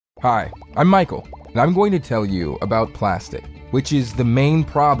Hi, I'm Michael, and I'm going to tell you about plastic, which is the main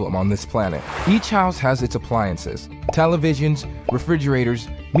problem on this planet. Each house has its appliances: televisions, refrigerators,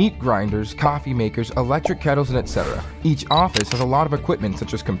 meat grinders, coffee makers, electric kettles, and etc. Each office has a lot of equipment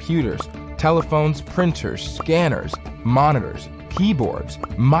such as computers, telephones, printers, scanners, monitors, keyboards,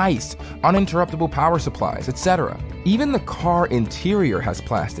 mice, uninterruptible power supplies, etc. Even the car interior has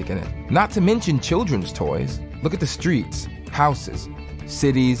plastic in it, not to mention children's toys. Look at the streets, houses,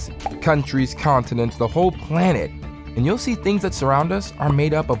 cities, countries, continents, the whole planet, and you'll see things that surround us are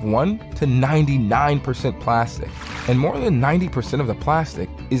made up of 1 to 99% plastic, and more than 90% of the plastic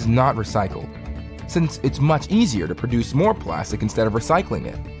is not recycled, since it's much easier to produce more plastic instead of recycling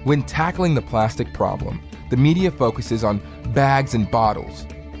it. When tackling the plastic problem, the media focuses on bags and bottles.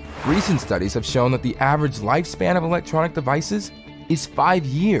 Recent studies have shown that the average lifespan of electronic devices is 5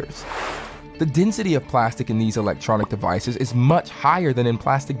 years. The density of plastic in these electronic devices is much higher than in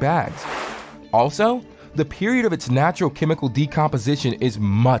plastic bags. Also, the period of its natural chemical decomposition is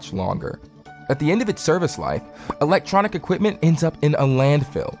much longer. At the end of its service life, electronic equipment ends up in a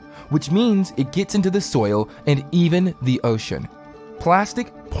landfill, which means it gets into the soil and even the ocean.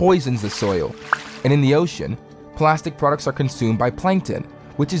 Plastic poisons the soil, and in the ocean, plastic products are consumed by plankton,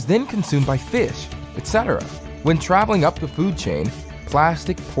 which is then consumed by fish, etc. When traveling up the food chain,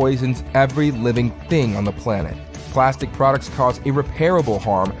 plastic poisons every living thing on the planet. Plastic products cause irreparable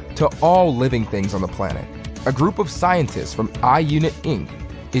harm to all living things on the planet. A group of scientists from iunit Inc.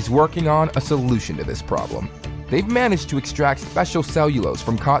 is working on a solution to this problem. They've managed to extract special cellulose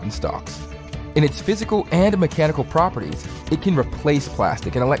from cotton stalks. In its physical and mechanical properties, it can replace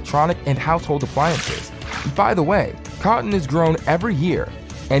plastic in electronic and household appliances. By the way, cotton is grown every year,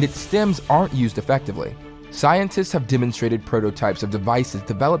 and its stems aren't used effectively. Scientists have demonstrated prototypes of devices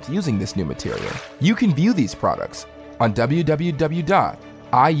developed using this new material. You can view these products on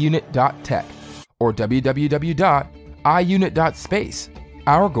www.iunit.tech or www.iunit.space.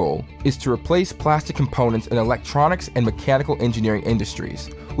 Our goal is to replace plastic components in electronics and mechanical engineering industries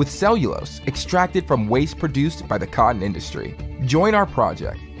with cellulose extracted from waste produced by the cotton industry. Join our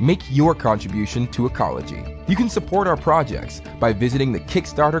project. Make your contribution to ecology. You can support our projects by visiting the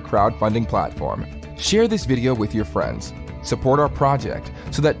Kickstarter crowdfunding platform. Share this video with your friends. Support our project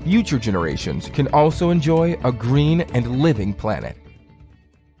so that future generations can also enjoy a green and living planet.